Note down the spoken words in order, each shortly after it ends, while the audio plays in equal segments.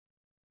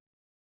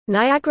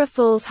Niagara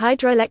Falls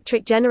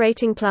hydroelectric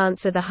generating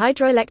plants are the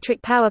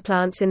hydroelectric power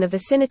plants in the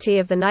vicinity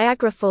of the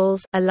Niagara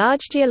Falls, a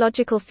large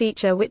geological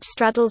feature which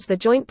straddles the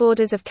joint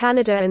borders of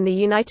Canada and the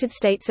United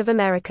States of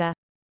America.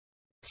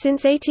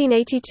 Since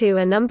 1882,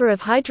 a number of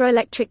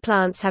hydroelectric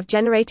plants have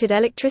generated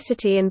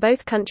electricity in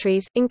both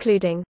countries,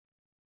 including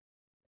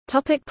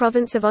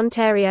Province of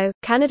Ontario,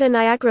 Canada.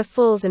 Niagara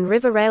Falls and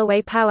River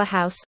Railway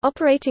Powerhouse,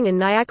 operating in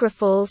Niagara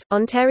Falls,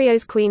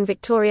 Ontario's Queen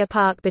Victoria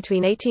Park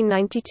between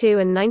 1892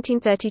 and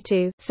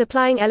 1932,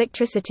 supplying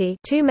electricity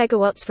 2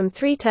 megawatts from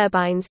 3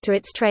 turbines to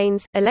its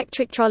trains,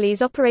 electric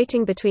trolleys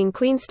operating between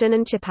Queenston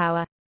and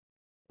Chippewa.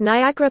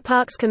 Niagara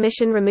Parks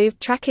Commission removed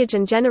trackage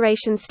and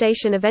generation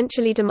station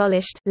eventually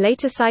demolished,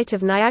 later site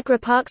of Niagara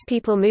Parks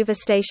People Mover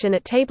Station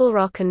at Table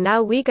Rock and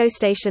now WeGo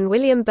Station.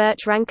 William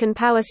Birch Rankin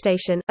Power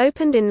Station,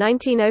 opened in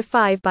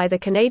 1905 by the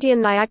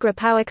Canadian Niagara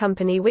Power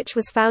Company, which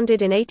was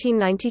founded in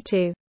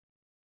 1892.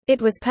 It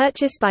was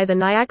purchased by the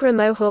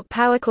Niagara-Mohawk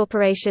Power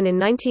Corporation in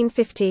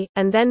 1950,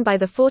 and then by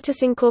the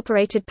Fortis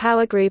Incorporated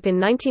Power Group in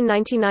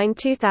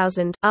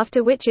 1999–2000,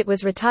 after which it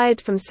was retired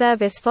from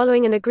service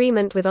following an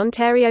agreement with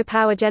Ontario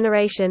Power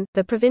Generation,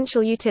 the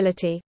provincial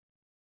utility.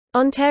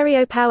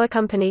 Ontario Power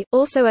Company,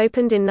 also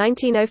opened in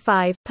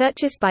 1905,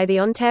 purchased by the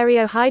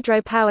Ontario Hydro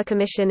Power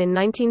Commission in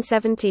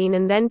 1917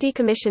 and then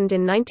decommissioned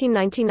in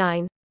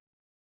 1999.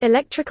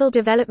 Electrical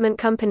Development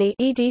Company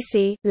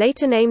 (EDC),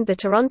 later named the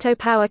Toronto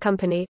Power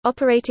Company,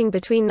 operating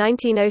between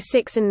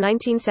 1906 and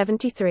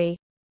 1973.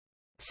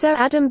 Sir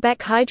Adam Beck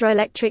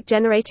Hydroelectric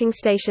Generating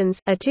Stations,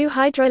 are 2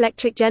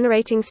 hydroelectric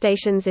generating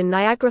stations in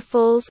Niagara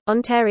Falls,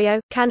 Ontario,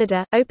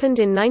 Canada, opened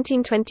in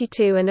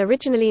 1922 and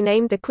originally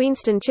named the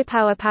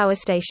Queenston-Chippewa Power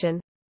Station.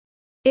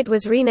 It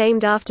was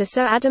renamed after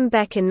Sir Adam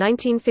Beck in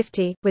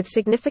 1950, with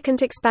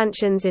significant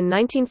expansions in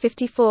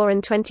 1954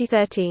 and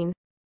 2013.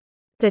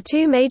 The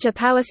 2 major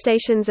power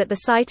stations at the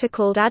site are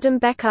called Adam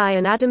Beck I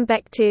and Adam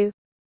Beck II.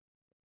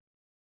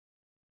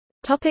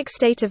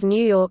 State of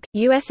New York,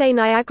 USA.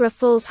 Niagara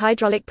Falls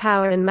Hydraulic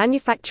Power and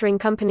Manufacturing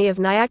Company of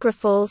Niagara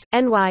Falls,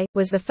 NY,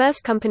 was the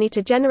first company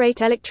to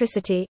generate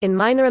electricity in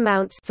minor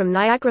amounts from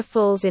Niagara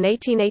Falls in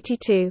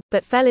 1882,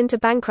 but fell into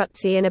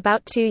bankruptcy in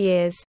about 2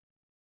 years.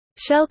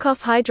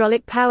 Shelkoff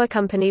Hydraulic Power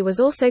Company was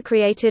also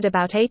created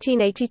about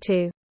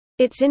 1882.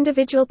 Its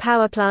individual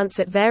power plants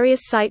at various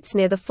sites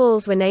near the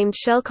falls were named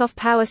Shelkoff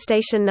Power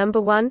Station No.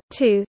 1,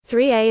 2,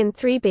 3A and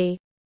 3B.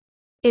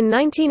 In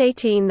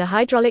 1918 the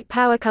Hydraulic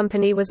Power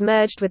Company was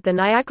merged with the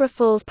Niagara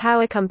Falls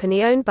Power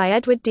Company owned by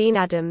Edward Dean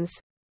Adams.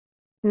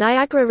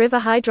 Niagara River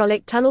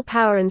Hydraulic Tunnel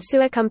Power and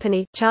Sewer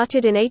Company,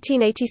 chartered in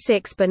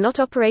 1886 but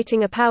not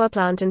operating a power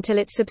plant until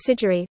its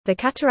subsidiary, the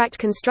Cataract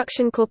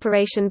Construction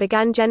Corporation,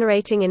 began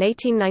generating in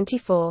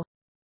 1894.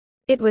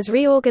 It was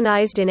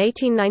reorganized in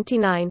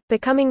 1899,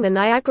 becoming the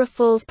Niagara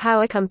Falls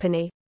Power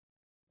Company.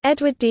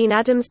 Edward Dean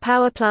Adams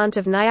Power Plant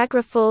of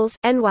Niagara Falls,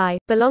 NY,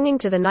 belonging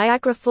to the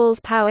Niagara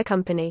Falls Power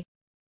Company.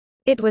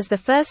 It was the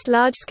first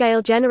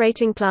large-scale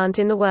generating plant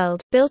in the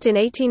world, built in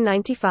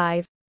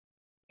 1895.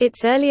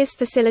 Its earliest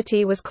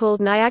facility was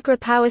called Niagara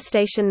Power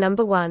Station No.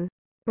 1.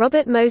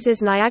 Robert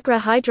Moses Niagara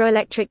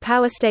Hydroelectric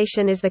Power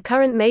Station is the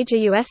current major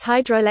U.S.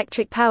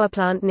 hydroelectric power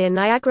plant near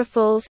Niagara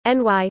Falls,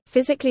 NY,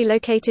 physically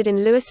located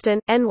in Lewiston,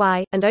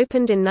 NY, and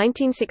opened in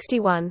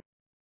 1961.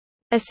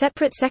 A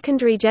separate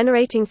secondary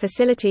generating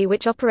facility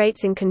which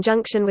operates in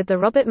conjunction with the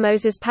Robert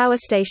Moses Power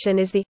Station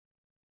is the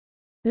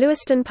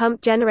Lewiston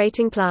Pump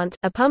Generating Plant,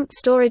 a pumped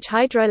storage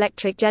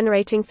hydroelectric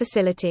generating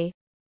facility.